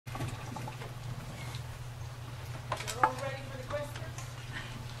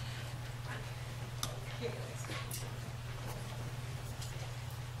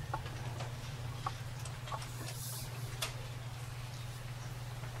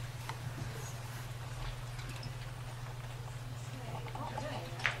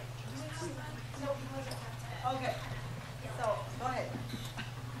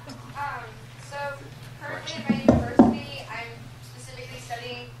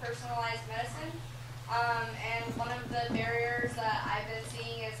personalized medicine. And one of the barriers that I've been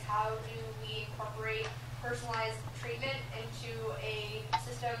seeing is how do we incorporate personalized treatment into a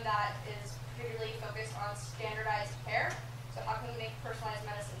system that is particularly focused on standardized care. So how can we make personalized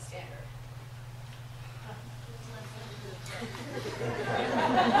medicine standard?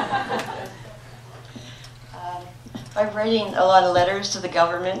 By writing a lot of letters to the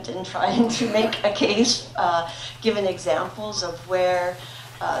government and trying to make a case, given examples of where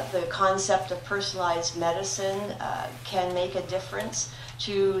the concept of personalized medicine can make a difference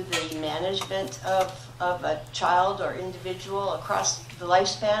to the management of a child or individual across the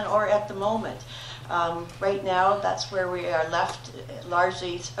lifespan or at the moment. Right now, that's where we are left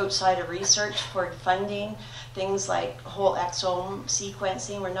largely outside of research for funding. Things like whole exome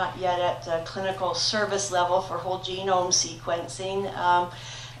sequencing. We're not yet at the clinical service level for whole genome sequencing.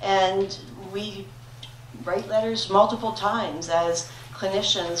 And we write letters multiple times as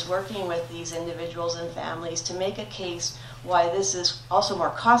clinicians working with these individuals and families to make a case why this is also more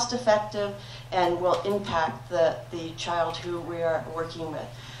cost effective and will impact the child who we are working with.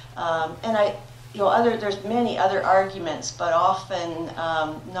 There's many other arguments, but often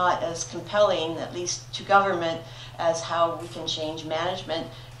not as compelling, at least to government, as how we can change management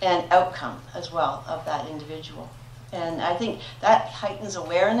and outcome as well of that individual. And I think that heightens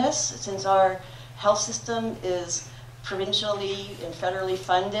awareness, since our health system is provincially and federally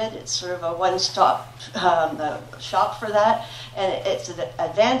funded. It's sort of a one-stop shop for that. And it's an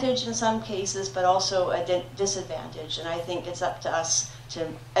advantage in some cases, but also a disadvantage. And I think it's up to us to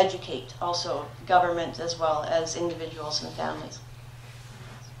educate also government as well as individuals and families.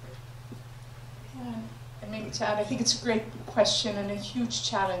 And maybe to add, I think it's a great question and a huge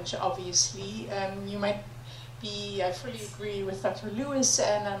challenge, obviously. You might be, I fully agree with Dr. Lewis,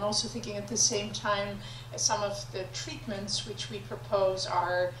 and I'm also thinking at the same time, some of the treatments which we propose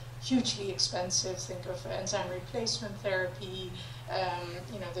are hugely expensive. Think of enzyme replacement therapy,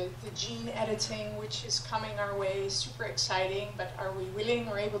 the gene editing, which is coming our way, super exciting, but are we willing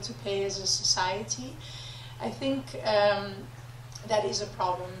or able to pay as a society? I think that is a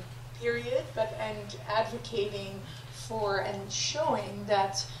problem, period, and advocating for and showing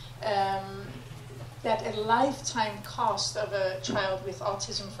that that a lifetime cost of a child with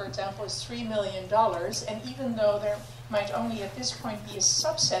autism, for example, is $3 million, and even though there might only at this point be a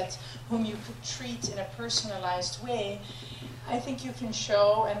subset whom you could treat in a personalized way, I think you can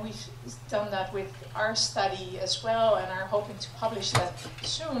show, and we've done that with our study as well, and are hoping to publish that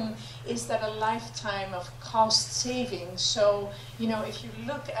soon, is that a lifetime of cost savings. So, if you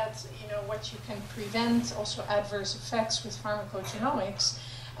look at, what you can prevent, also adverse effects with pharmacogenomics,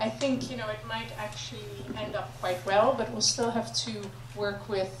 I think, it might actually end up quite well, but we'll still have to work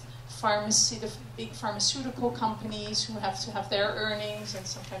with the big pharmaceutical companies who have to have their earnings, and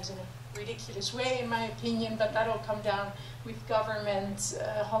sometimes in a ridiculous way, in my opinion, but that'll come down with government,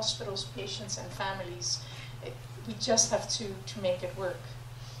 hospitals, patients, and families. We just have to make it work.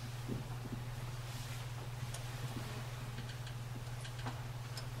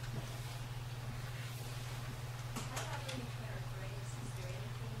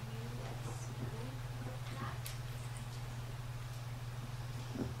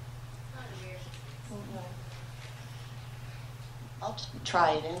 I'll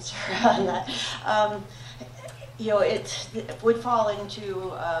try and answer on that. It would fall into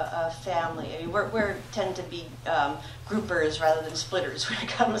a family. I mean, we tend to be groupers rather than splitters when it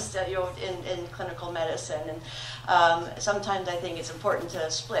comes to in clinical medicine. And sometimes I think it's important to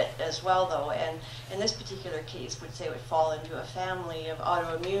split as well, though. And in this particular case, would say it would fall into a family of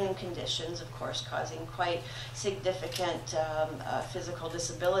autoimmune conditions, of course, causing quite significant physical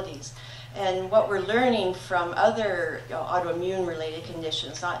disabilities. And what we're learning from other autoimmune-related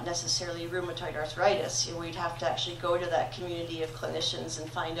conditions, not necessarily rheumatoid arthritis, we'd have to actually go to that community of clinicians and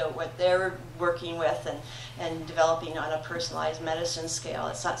find out what they're working with and developing on a personalized medicine scale.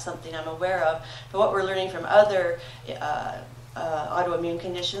 It's not something I'm aware of. But what we're learning from other autoimmune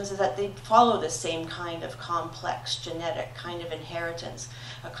conditions is that they follow the same kind of complex genetic kind of inheritance,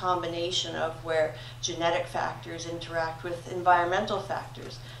 a combination of where genetic factors interact with environmental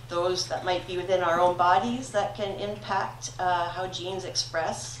factors. Those that might be within our own bodies that can impact how genes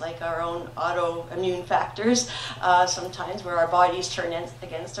express, like our own autoimmune factors, sometimes where our bodies turn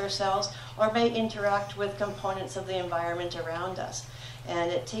against ourselves, or may interact with components of the environment around us.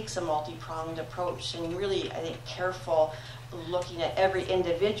 And it takes a multi-pronged approach, and really, I think, careful looking at every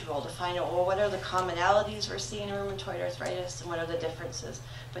individual to find out, well, what are the commonalities we're seeing in rheumatoid arthritis and what are the differences.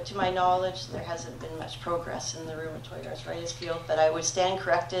 But to my knowledge, there hasn't been much progress in the rheumatoid arthritis field, but I would stand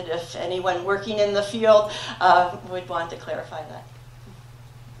corrected if anyone working in the field would want to clarify that.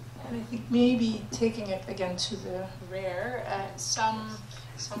 And I think maybe taking it again to the rare, some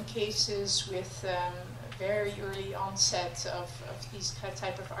cases with very early onset of these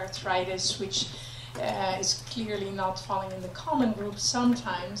type of arthritis, which is clearly not falling in the common group,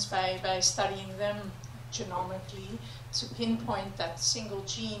 sometimes by studying them genomically to pinpoint that single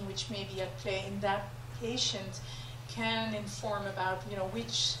gene which may be at play in that patient can inform about, you know,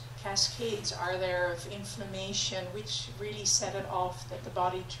 which cascades are there of inflammation, which really set it off that the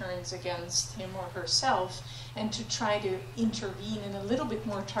body turns against him or herself, and to try to intervene in a little bit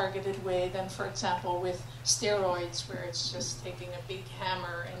more targeted way than, for example, with steroids, where it's just taking a big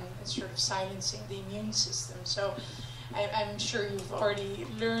hammer and sort of silencing the immune system. So I'm sure you've already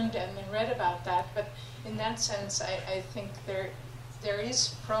learned and read about that, but in that sense, I think there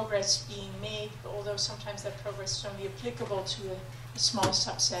is progress being made, although sometimes that progress is only applicable to a small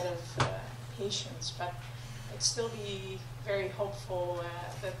subset of patients. But I'd still be very hopeful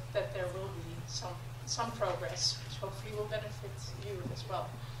that there will be some progress, which hopefully will benefit you as well.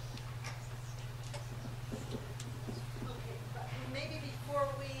 Okay, but maybe before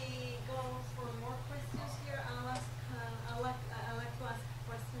we go for more questions here, I'd like to ask a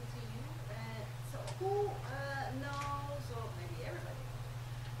question to you. So who knows, or maybe everybody,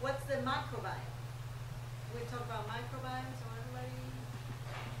 what's the microbiome? We talk about microbiome, so everybody,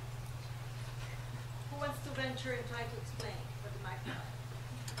 who wants to venture and try to explain what the microbiome?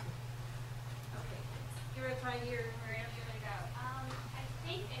 Okay, give it a try here. We're gonna give it a go. I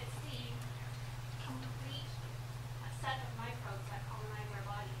think it's the complete set of microbes that colonize our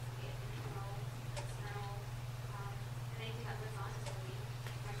bodies, be it internal, external, anything that lives on is going to be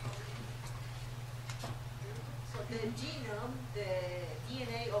microbial. So the genome, the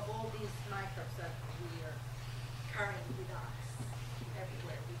DNA of all these microbes that we are carrying with us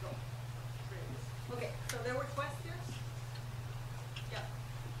everywhere we go. Okay, so there were questions? Yeah.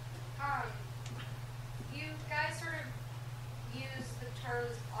 You guys sort of use the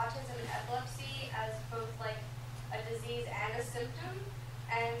terms autism and epilepsy as both like a disease and a symptom,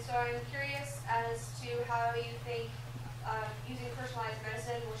 and so I'm curious as to how you think using personalized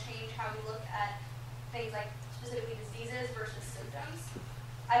medicine will change how we look at things like specifically diseases versus symptoms.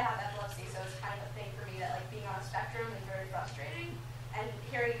 I have epilepsy, so it's kind of a thing for me that like being on a spectrum is very frustrating, and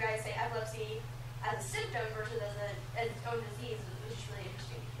hearing you guys say epilepsy as a symptom versus as its own disease is just really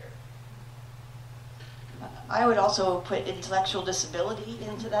interesting to hear. I would also put intellectual disability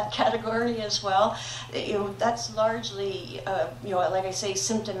into that category as well. You know, that's largely, you know, like I say,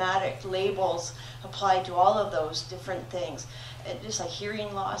 symptomatic labels applied to all of those different things. Just like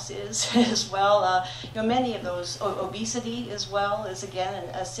hearing loss is as well. You know, many of those, obesity as well is again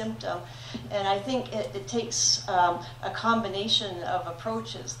a symptom. And I think it takes a combination of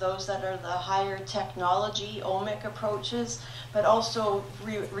approaches, those that are the higher technology, omic approaches, but also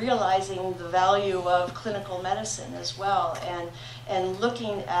realizing the value of clinical medicine as well, and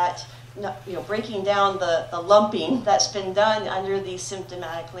looking at, you know, breaking down the lumping that's been done under these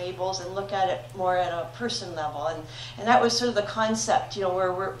symptomatic labels and look at it more at a person level. And that was sort of the concept, you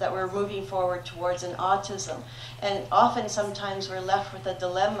know, that we're moving forward towards in autism. And often sometimes we're left with a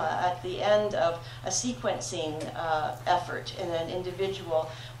dilemma at the end of a sequencing effort in an individual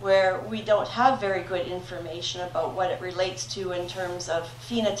where we don't have very good information about what it relates to in terms of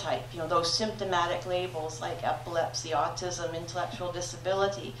phenotype, you know, those symptomatic labels like epilepsy, autism, intellectual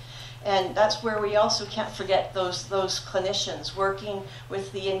disability. And that's where we also can't forget those clinicians working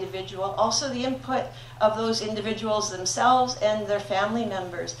with the individual, also the input of those individuals themselves and their family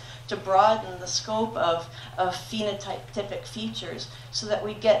members to broaden the scope of phenotypic features so that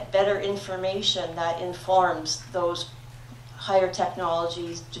we get better information that informs those higher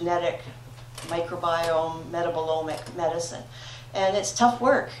technologies, genetic, microbiome, metabolomic medicine. And it's tough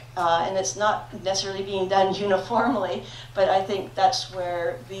work, and it's not necessarily being done uniformly, but I think that's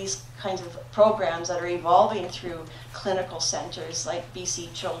where these kinds of programs that are evolving through clinical centers like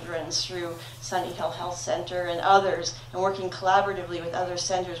BC Children's, through Sunny Hill Health Center and others, and working collaboratively with other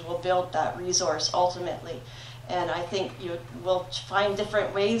centers will build that resource ultimately. And I think you will find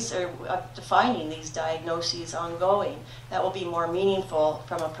different ways of defining these diagnoses ongoing that will be more meaningful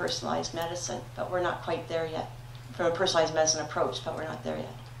from a personalized medicine, but we're not quite there yet. From a personalized medicine approach, but we're not there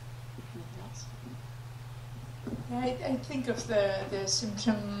yet. Yeah, I think of the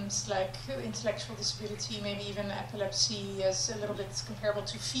symptoms like intellectual disability, maybe even epilepsy, as a little bit comparable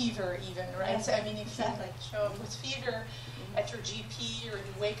to fever even, right? Yes, I mean, if exactly. you show up with fever at your GP or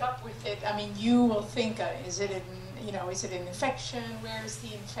you wake up with it, I mean, you will think, is it an infection? Where is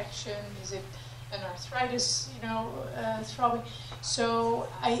the infection? Is it an arthritis, throbbing. So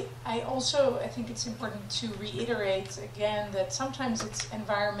I think it's important to reiterate again that sometimes it's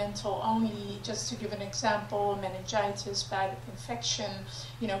environmental only. Just to give an example, meningitis, bad infection,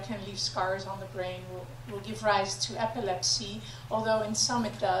 can leave scars on the brain, will give rise to epilepsy, although in some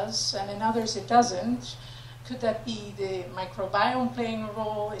it does, and in others it doesn't. Could that be the microbiome playing a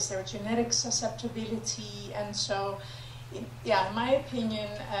role? Is there a genetic susceptibility? And so, in my opinion,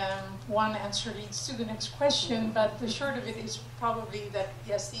 one answer leads to the next question, but the short of it is probably that,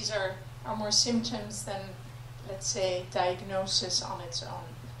 yes, these are more symptoms than, let's say, diagnosis on its own.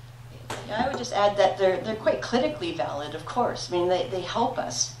 Yeah, I would just add that they're quite clinically valid, of course. I mean, they help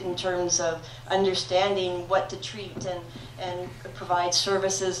us in terms of understanding what to treat and provide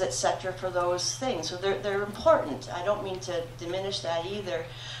services, etc., for those things. So they're important. I don't mean to diminish that either.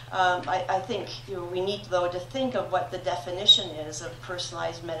 I think we need, though, to think of what the definition is of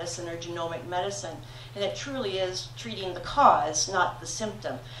personalized medicine or genomic medicine. And it truly is treating the cause, not the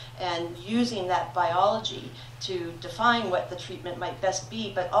symptom, and using that biology to define what the treatment might best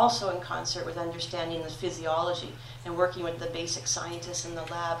be, but also in concert with understanding the physiology and working with the basic scientists in the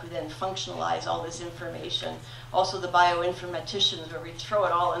lab who then functionalize all this information. Also the bioinformaticians, where we throw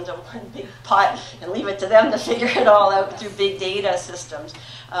it all into one big pot and leave it to them to figure it all out through big data systems.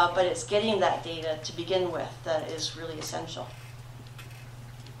 But it's getting that data to begin with that is really essential.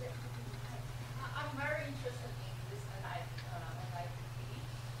 I'm very interested in this NIPT.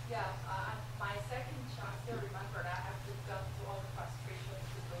 Yeah, my second child, still remember that I have to go through all the frustrations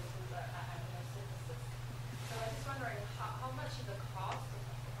to go through the synthesis. So I'm just wondering how much is the cost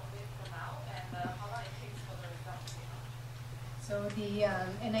of it for now, and how long it takes for the results to come. So the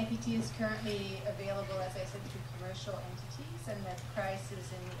NIPT is currently available, as I said, through commercial entities, and the price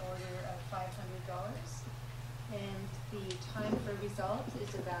is in the order of $500. And the time for result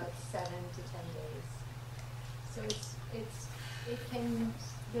is about 7 to 10 days. So it can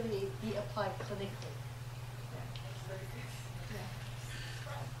really be applied clinically. Yeah.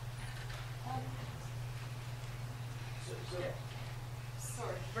 Yeah.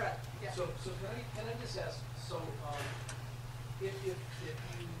 Sorry, Brett. Yeah. So can I just ask, if you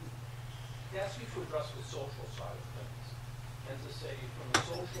ask you to address the social side of things, and to say from the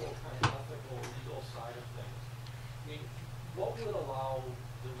social, kind of ethical, legal side of things, I mean, what would allow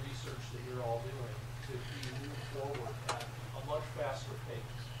the research that you're all doing to be moved forward at a much faster pace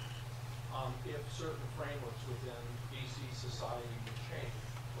if certain frameworks within BC society would change,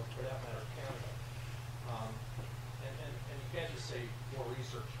 or for that matter, Canada? And you can't just say more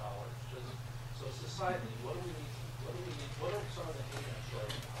research dollars. So societally, what do we need? What are some of the hindrances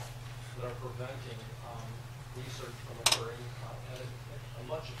right now that are preventing research from occurring at a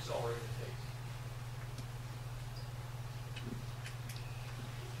much accelerated pace?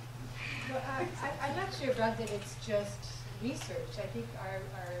 Well, I'm not sure, Brad, that it's just research. I think our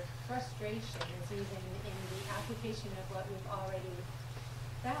frustration is even in the application of what we've already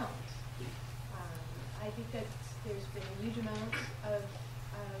found. I think that there's been a huge amount of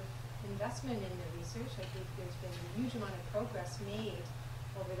investment in the research. I think there's been a huge amount of progress made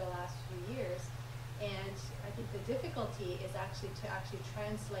over the last few years. And I think the difficulty is to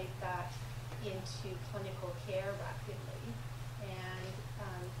translate that into clinical care rapidly.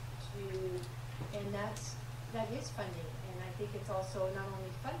 And that is funding. And I think it's also not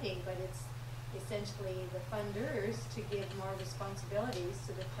only funding, but it's essentially the funders to give more responsibilities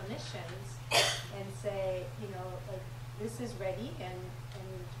to the clinicians and say, this is ready, and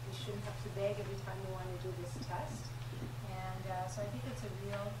we shouldn't have to beg every time we want to do this test. And so I think it's a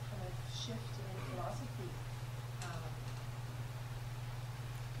real kind of shift in philosophy.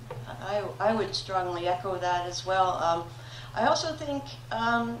 I would strongly echo that as well. I also think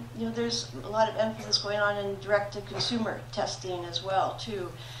there's a lot of emphasis going on in direct-to-consumer testing as well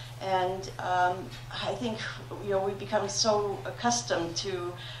too, and I think we've become so accustomed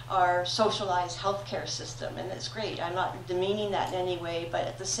to our socialized healthcare system, and it's great. I'm not demeaning that in any way, but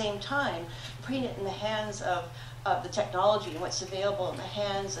at the same time, putting it in the hands of the technology and what's available in the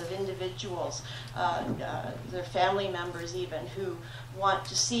hands of individuals, their family members even, who want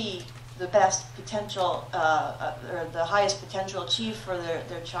to see the best potential, or the highest potential achieved for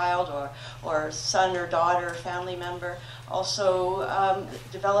their child or son or daughter, family member. Also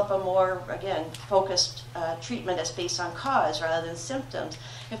develop a more, again, focused treatment that's based on cause rather than symptoms.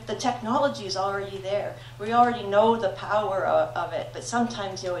 If the technology is already there, we already know the power of it, but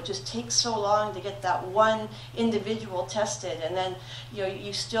sometimes it just takes so long to get that one individual tested, and then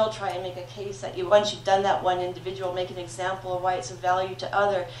you still try and make a case that once you've done that one individual, make an example of why it's of value to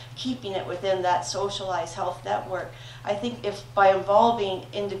other, keeping keeping it within that socialized health network. I think if by involving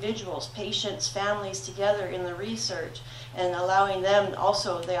individuals, patients, families together in the research and allowing them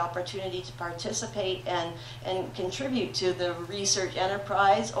also the opportunity to participate and contribute to the research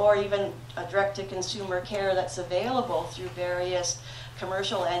enterprise, or even a direct-to-consumer care that's available through various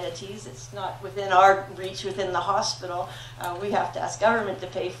commercial entities. It's not within our reach within the hospital. We have to ask government to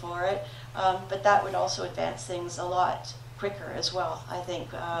pay for it, but that would also advance things a lot quicker as well, I think.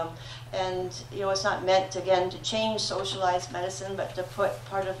 And you know, it's not meant, again, to change socialized medicine, but to put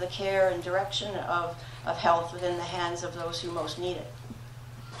part of the care and direction of health within the hands of those who most need it.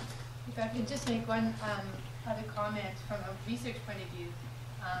 If I could just make one other comment from a research point of view,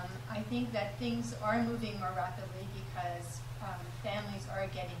 I think that things are moving more rapidly because families are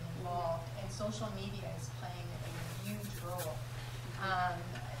getting involved, and social media is playing a huge role.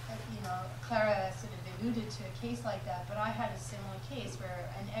 You know, Clara sort of alluded to a case like that, but I had a similar case where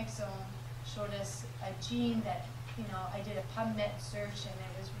an exome showed us a gene that, you know, I did a PubMed search and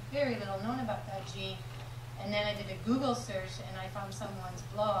there was very little known about that gene, and then I did a Google search and I found someone's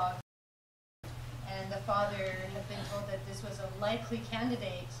blog, and the father had been told that this was a likely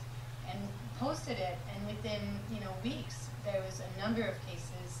candidate and posted it, and within, you know, weeks there was a number of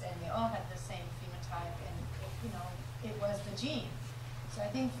cases and they all had the same phenotype, and you know, it was the gene. So I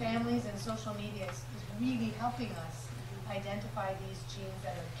think families and social media is really helping us identify these genes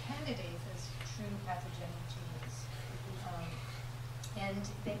that are candidates as true pathogenic genes. And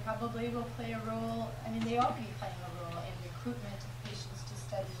they probably will play a role, I mean, they ought to be playing a role in recruitment of patients to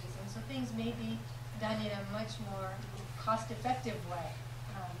studies, and so things may be done in a much more cost-effective way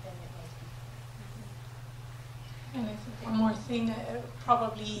than it might be. And I think one more thing,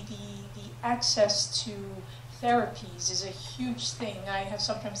 probably the access to therapies is a huge thing. I have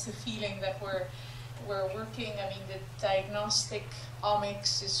sometimes the feeling that we're working, I mean, the diagnostic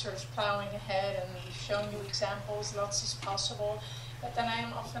omics is sort of plowing ahead, and we've shown you examples, lots is possible. But then I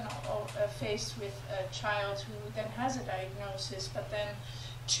am often faced with a child who then has a diagnosis, but then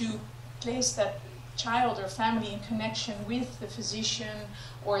to place that child or family in connection with the physician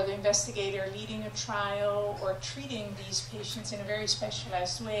or the investigator leading a trial or treating these patients in a very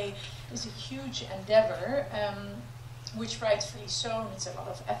specialized way is a huge endeavor, which rightfully so needs a lot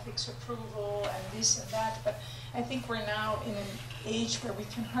of ethics approval and this and that. But I think we're now in an age where we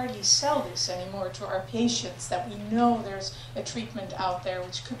can hardly sell this anymore to our patients, that we know there's a treatment out there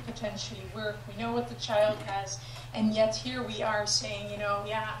which could potentially work. We know what the child has, and yet here we are saying, you know,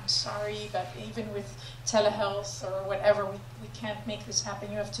 yeah, I'm sorry, but even with telehealth or whatever, we can't make this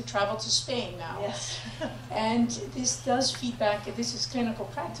happen. You have to travel to Spain now. Yes. And this does feed back, this is clinical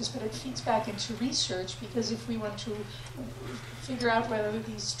practice, but it feeds back into research, because if we want to figure out whether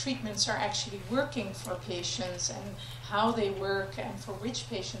these treatments are actually working for patients and how they work and for which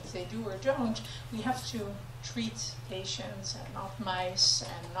patients they do or don't, we have to treat patients and not mice,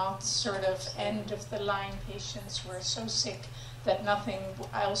 and not sort of end of the line patients who are so sick that nothing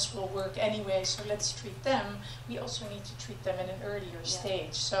else will work anyway, so let's treat them. We also need to treat them in an earlier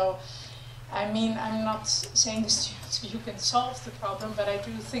stage. So, I mean, I'm not saying this to you so you can solve the problem, but I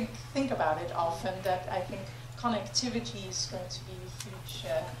do think about it often, that I think connectivity is going to be a huge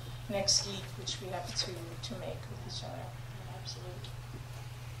next leap which we have to make with each other. Absolutely.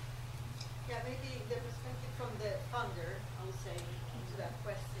 Yeah, maybe the perspective from the funder, I would say, to that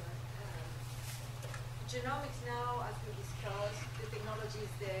question. Genomics now, as we discussed, the technology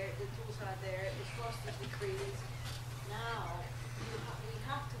is there, the tools are there, the cost is decreased. Now, we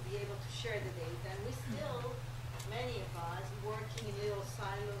have to be able to share the data, and we still, many of us, working in little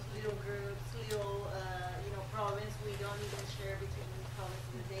silos, little groups, little province. We don't even share between the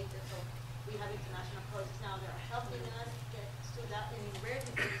provinces the data. So we have international projects now that are helping us get to that. And in rare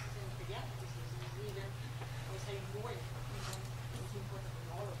diseases and pediatric diseases, even, I would say, more important. It's important in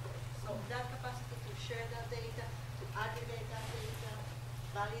all of this. So that capacity to share that data, to aggregate that data,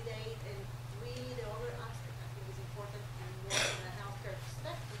 validate, and really the other aspect I think is important, and more from a healthcare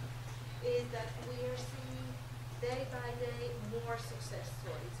perspective, is that we are seeing day by day more success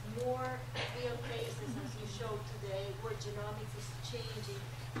stories, more real cases, as you showed today, where genomics is changing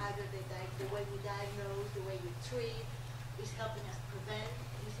either the way we diagnose, the way we treat, is helping us prevent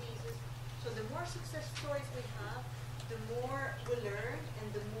diseases. So the more success stories we have, the more we learn, and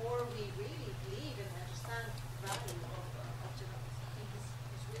the more we really believe and understand the value of genomics. I think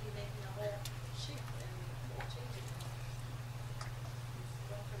it's really making a whole shift and whole changing.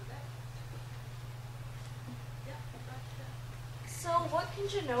 So what can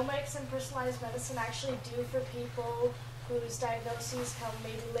genomics and personalized medicine actually do for people whose diagnoses come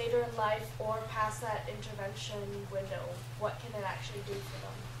maybe later in life or past that intervention window? What can it actually do for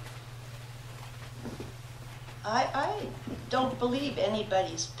them? I don't believe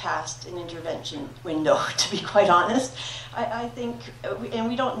anybody's passed an intervention window, to be quite honest. I think, and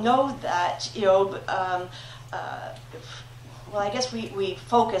we don't know that, you know, well, I guess we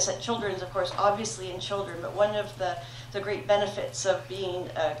focus at children's, of course, obviously in children, but one of the great benefits of being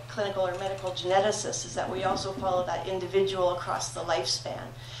a clinical or medical geneticist is that we also follow that individual across the lifespan.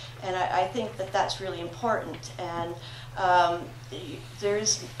 And I think that that's really important. And I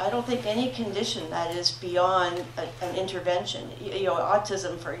don't think any condition that is beyond an intervention. You know,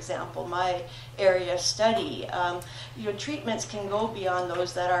 autism, for example, my area of study, you know, treatments can go beyond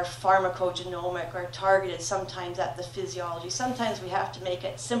those that are pharmacogenomic or targeted sometimes at the physiology. Sometimes we have to make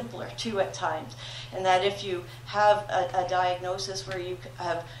it simpler too at times. And that if you have a diagnosis where you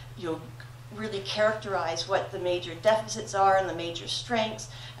have, you know, really characterize what the major deficits are and the major strengths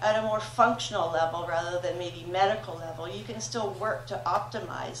at a more functional level rather than maybe medical level, you can still work to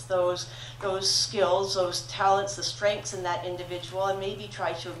optimize those skills, those talents, the strengths in that individual, and maybe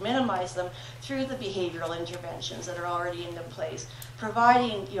try to minimize them through the behavioral interventions that are already into place,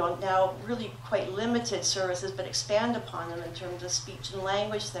 providing, you know, now really quite limited services, but expand upon them in terms of speech and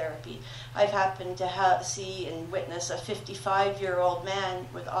language therapy. I've happened to see and witness a 55-year-old man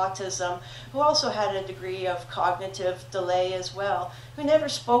with autism who also had a degree of cognitive delay as well, who never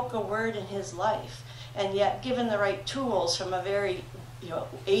spoke a word in his life, and yet given the right tools from a very, you know,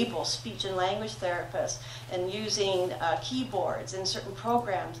 able speech and language therapist and using keyboards in certain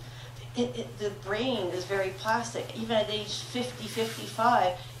programs, the brain is very plastic. Even at age 50,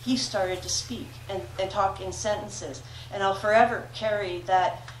 55, he started to speak and talk in sentences. And I'll forever carry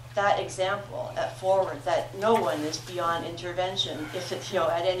that example forward, that no one is beyond intervention if it's, you know,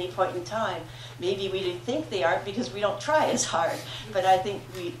 at any point in time. Maybe we think they aren't because we don't try as hard, but I think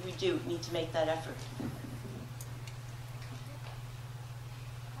we do need to make that effort.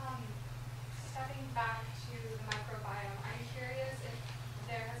 Stepping back to the microbiome, I'm curious if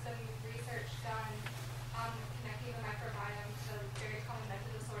there has been research done on connecting the microbiome to very common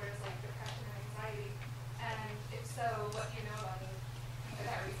mental disorders like depression and anxiety, and if so, what do you know about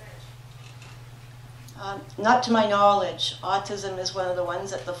that research? Not to my knowledge. Autism is one of the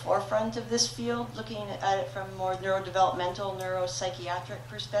ones at the forefront of this field, looking at it from a more neurodevelopmental, neuropsychiatric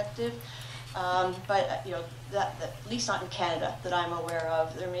perspective. But you know, at least not in Canada that I'm aware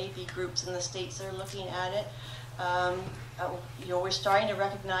of. There may be groups in the States that are looking at it. You know, we're starting to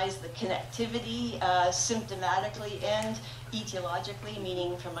recognize the connectivity symptomatically and etiologically,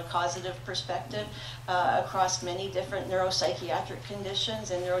 meaning from a causative perspective, across many different neuropsychiatric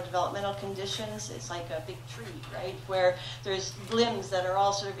conditions and neurodevelopmental conditions. It's like a big tree, right, where there's limbs that are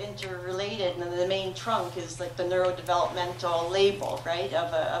all sort of interrelated, and the main trunk is like the neurodevelopmental label, right,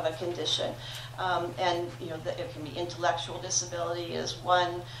 of a condition. And you know, it can be intellectual disability is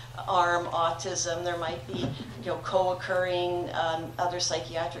one arm, autism. There might be, you know, co-occurring other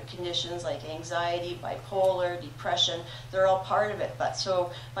psychiatric conditions like anxiety, bipolar, depression. They're all part of it. But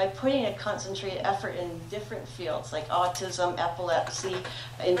so by putting a concentrated effort in different fields like autism, epilepsy,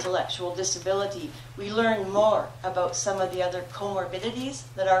 intellectual disability, we learn more about some of the other comorbidities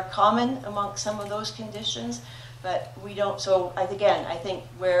that are common amongst some of those conditions. But we don't, so again, I think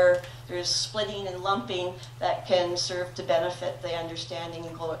where there's splitting and lumping, that can serve to benefit the understanding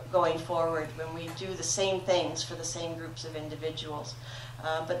going forward when we do the same things for the same groups of individuals.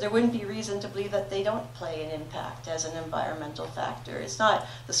 But there wouldn't be reason to believe that they don't play an impact as an environmental factor. It's not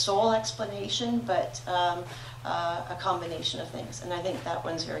the sole explanation, but a combination of things. And I think that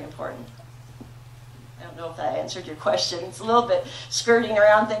one's very important. I don't know if that answered your question. It's a little bit skirting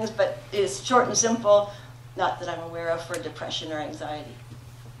around things, but it's short and simple. Not that I'm aware of for depression or anxiety.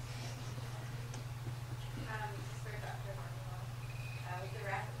 For Dr. Langlois, with the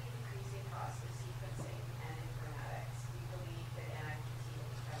rapidly increasing cost of sequencing and informatics, we believe that NIPT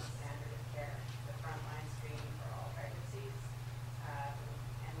will become standard of care, the frontline screening for all pregnancies,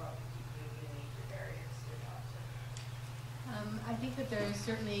 and what would you view the major barriers to adoption? I think that there are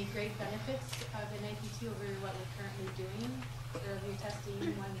certainly great benefits of NIPT over what we're currently doing. Earlier testing,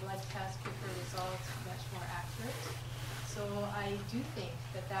 one blood test with the results much more accurate. So I do think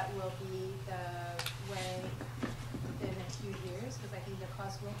that that will be the way within a few years, because I think the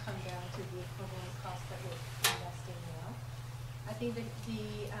cost will come down to the equivalent cost that we're investing now. I think that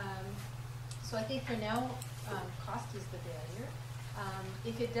so I think for now, cost is the barrier.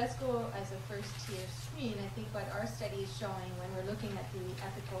 If it does go as a first-tier screen, I think what our study is showing when we're looking at the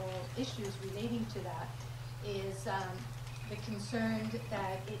ethical issues relating to that is the concern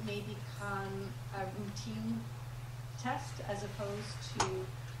that it may become a routine test as opposed to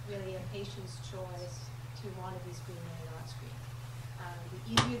really a patient's choice to want to be screened or not screened.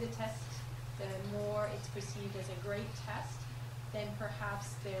 The easier the test, the more it's perceived as a great test, then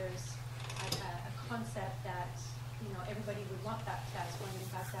perhaps there's a concept that, you know, everybody would want that test, when in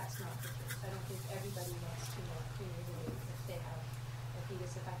fact that's not the case. I don't think everybody wants to know clearly if they have a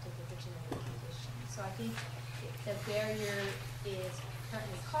fetus affected with a genetic condition. So I think the barrier is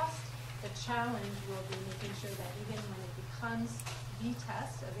currently cost. The challenge will be making sure that even when it becomes the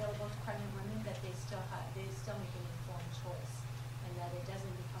test available to pregnant women, that they still make an informed choice, and that it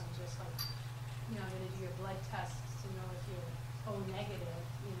doesn't become just like, you know, I'm going to do your blood test to know if you're O negative.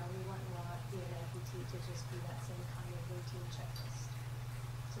 You know, we want the NIPT to just be that same kind of routine checklist.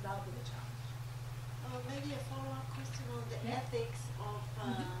 So that'll be the challenge. Maybe a follow-up question on the ethics of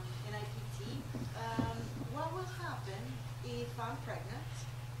NIPT. What will happen if I'm pregnant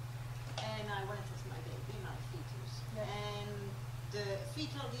and I want to test my baby, my fetus, and the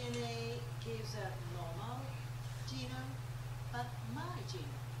fetal DNA gives a normal genome, but my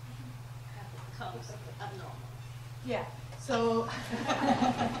genome comes abnormal? Yeah. So,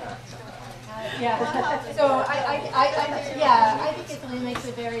 yeah. So I think it really makes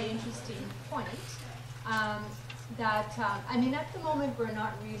a very interesting point. I mean, at the moment we're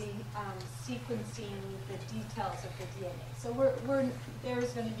not really sequencing the details of the DNA. So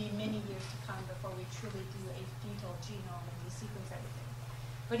there's going to be many years to come before we truly do a fetal genome and we sequence everything.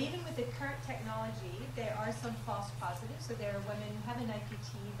 But even with the current technology, there are some false positives. So there are women who have an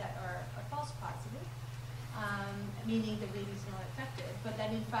IPT that are false positive, meaning the baby's not affected. But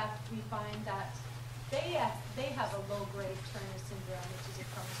then in fact we find that they have a low-grade Turner syndrome, which is a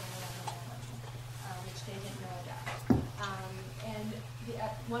chromosomal abnormality, which they didn't know about. And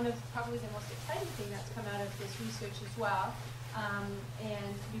one of probably the most exciting thing that's come out of this research as well,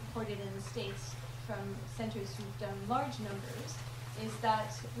 and reported in the States from centers who've done large numbers, is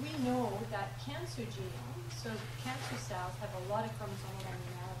that we know that cancer genomes, so cancer cells, have a lot of chromosomal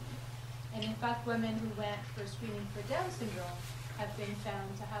abnormality. And in fact, women who went for screening for Down syndrome have been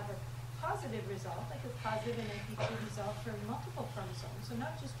found to have a positive result, like a positive NIPT result for multiple chromosomes. So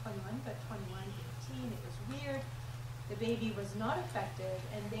not just 21, but 21, 18. It was weird. The baby was not affected,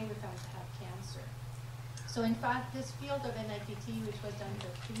 and they were found to have cancer. So in fact, this field of NIPT, which was done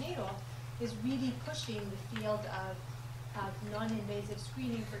for prenatal, is really pushing the field of non-invasive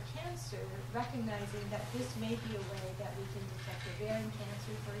screening for cancer, recognizing that this may be a way that we can detect ovarian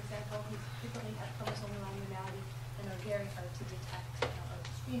cancer, for example, who frequently have chromosomal abnormality and are very hard to detect or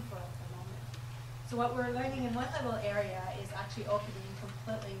to screen for at the moment. So what we're learning in one little area is actually opening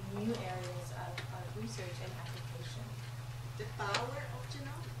completely new areas of research and application. The power of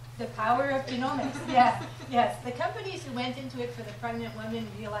genomics. The power of genomics, yeah, yes. The companies who went into it for the pregnant women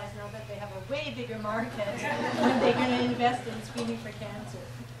realize now that they have a way bigger market when they're going to invest in screening for cancer.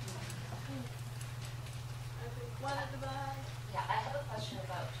 One at the back. Yeah, I have a question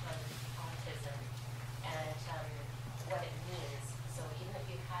about autism and what it means. So even if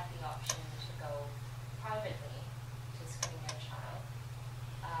you had the option to go privately to screen your child,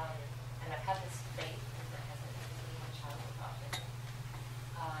 and I've had this debate because there hasn't been a child with autism,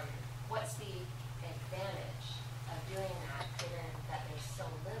 what's the advantage of doing that given that there's so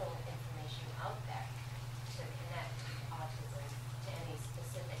little information out there to connect autism to any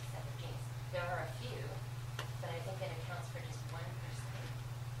specific set of genes? There are a few, but I think it accounts for just 1%.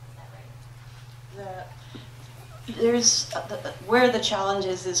 Is that right? Where the challenge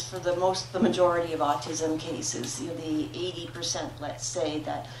is for the majority of autism cases, you know, the 80%, let's say,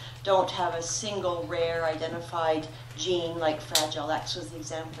 that don't have a single rare identified gene, like Fragile X was the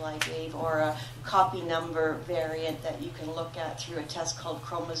example I gave, or a copy number variant that you can look at through a test called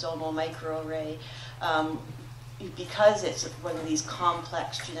chromosomal microarray. Because it's one of these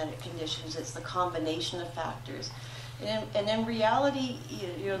complex genetic conditions, it's the combination of factors. And in reality,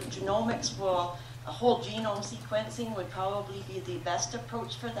 you know, genomics will, a whole genome sequencing would probably be the best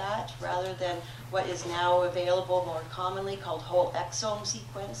approach for that, rather than what is now available more commonly called whole exome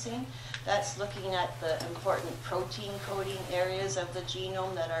sequencing. That's looking at the important protein coding areas of the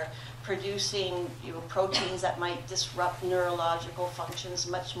genome that are producing, you know, proteins that might disrupt neurological functions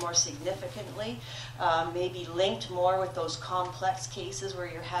much more significantly, maybe linked more with those complex cases where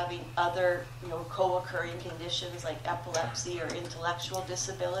you're having other, you know, co-occurring conditions like epilepsy or intellectual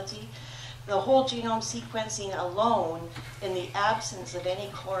disability. The whole genome sequencing alone, in the absence of any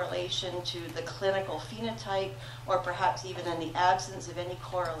correlation to the clinical phenotype, or perhaps even in the absence of any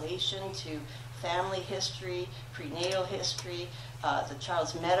correlation to family history, prenatal history, the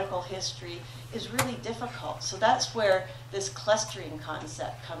child's medical history is really difficult. So that's where this clustering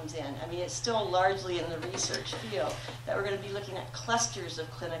concept comes in. I mean, it's still largely in the research field that we're going to be looking at clusters of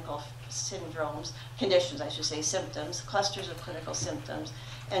clinical syndromes, conditions, I should say, symptoms, clusters of clinical symptoms,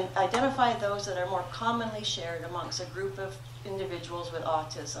 and identify those that are more commonly shared amongst a group of individuals with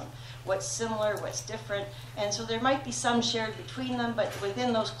autism. What's similar, what's different, and so there might be some shared between them, but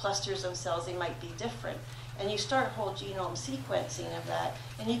within those clusters themselves, they might be different. And you start whole genome sequencing of that,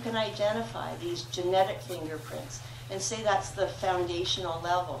 and you can identify these genetic fingerprints and say that's the foundational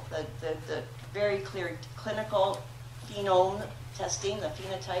level, the very clear clinical phenome testing, the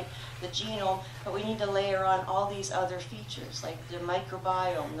phenotype, the genome, but we need to layer on all these other features like the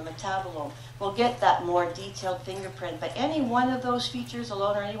microbiome, the metabolome. We'll get that more detailed fingerprint, but any one of those features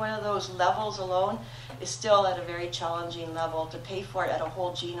alone or any one of those levels alone is still at a very challenging level to pay for it at a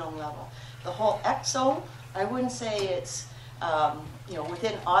whole genome level. The whole exome, I wouldn't say it's,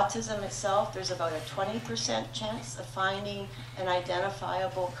 within autism itself, there's about a 20% chance of finding an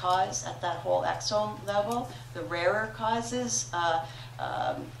identifiable cause at that whole exome level. The rarer causes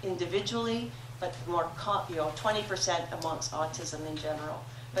individually, but more, 20% amongst autism in general.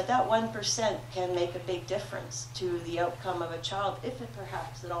 But that 1% can make a big difference to the outcome of a child if it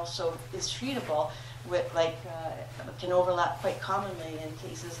perhaps it also is treatable with, can overlap quite commonly in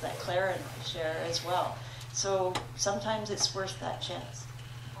cases that Clara and I share as well. So sometimes it's worth that chance.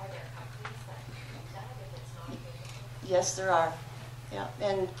 Are there companies that do that if it's not available? Yes, there are. Yeah,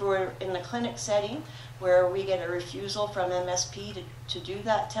 and for in the clinic setting where we get a refusal from MSP to do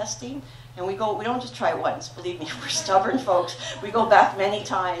that testing, and we don't just try it once, believe me, we're stubborn folks. We go back many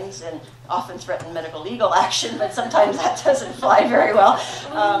times and often threaten medical legal action, but sometimes that doesn't fly very well.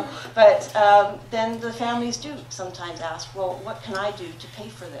 Then the families do sometimes ask, well, what can I do to pay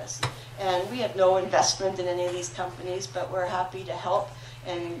for this? And we have no investment in any of these companies, but we're happy to help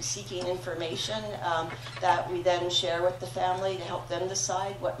in seeking information that we then share with the family to help them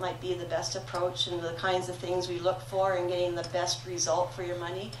decide what might be the best approach and the kinds of things we look for in getting the best result for your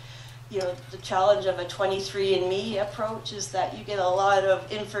money. The challenge of a 23andMe approach is that you get a lot of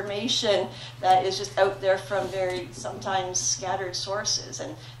information that is just out there from very sometimes scattered sources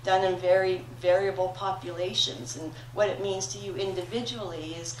and done in very variable populations. And what it means to you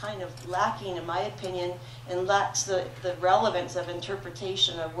individually is kind of lacking, in my opinion, and lacks the relevance of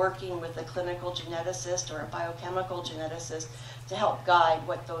interpretation of working with a clinical geneticist or a biochemical geneticist to help guide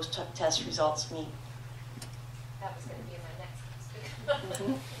what those test results mean. That was going to be my next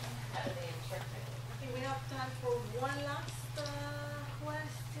question. How do they interpret it? Okay, we have time for one last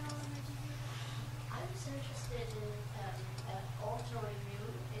question. I was interested in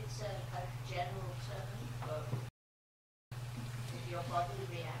autoimmune. It's a general term for your body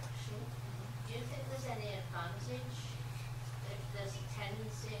reaction. Do you think there's any advantage if there's a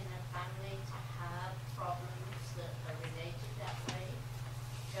tendency in a family to have problems that are related that way?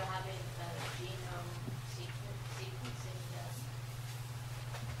 To having a genome sequencing done?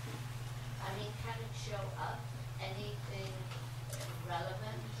 I mean, can it show up anything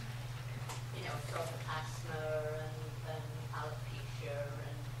relevant? Sort of asthma and alopecia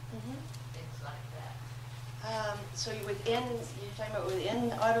and things like that. So you're talking about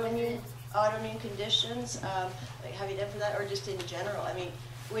within autoimmune conditions, like have you done for that, or just in general? I mean,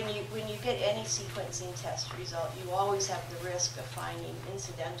 when you get any sequencing test result, you always have the risk of finding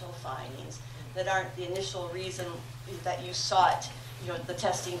incidental findings that aren't the initial reason that you sought the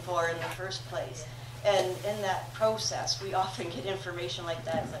testing for in the first place. And in that process, we often get information like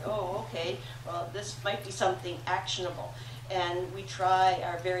that. It's like, oh, okay, well, this might be something actionable. And we try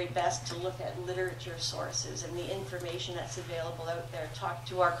our very best to look at literature sources and the information that's available out there, talk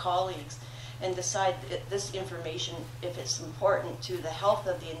to our colleagues, and decide that this information, if it's important to the health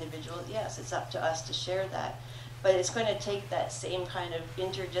of the individual, yes, it's up to us to share that. But it's going to take that same kind of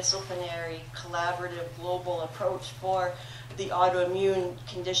interdisciplinary, collaborative, global approach for the autoimmune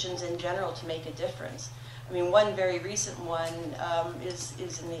conditions in general to make a difference. I mean, one very recent one is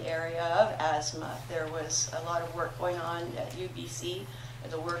in the area of asthma. There was a lot of work going on at UBC,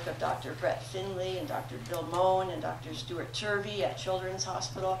 the work of Dr. Brett Finley and Dr. Bill Moen and Dr. Stuart Turvey at Children's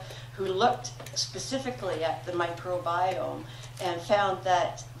Hospital, who looked specifically at the microbiome and found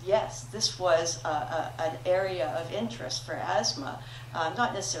that, yes, this was an area of interest for asthma,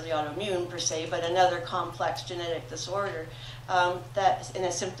 not necessarily autoimmune per se, but another complex genetic disorder that, in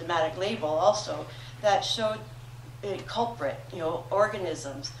a symptomatic label also, that showed a culprit,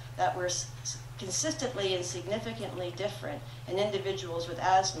 organisms that were consistently and significantly different in individuals with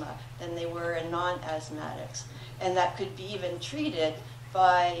asthma than they were in non-asthmatics. And that could be even treated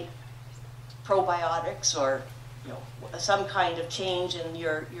by probiotics or some kind of change in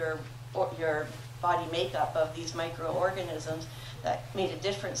your body makeup of these microorganisms that made a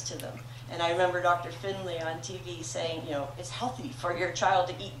difference to them. And I remember Dr. Finlay on TV saying, it's healthy for your child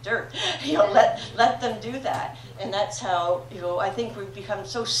to eat dirt. Let them do that. And that's how, I think we've become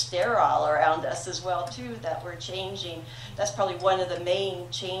so sterile around us as well, too, that we're changing. That's probably one of the main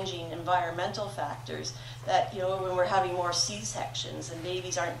changing environmental factors, that, when we're having more C-sections and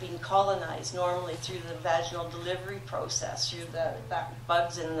babies aren't being colonized normally through the vaginal delivery process, through the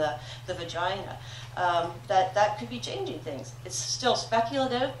bugs in the vagina, that could be changing things. It's still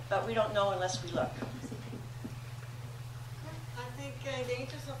speculative, but we don't know unless we look. I think in the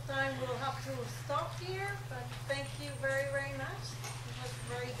interest of time, we'll have to stop here, but thank you very, very much. It was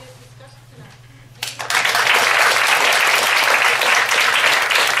a very good discussion tonight. Thank you.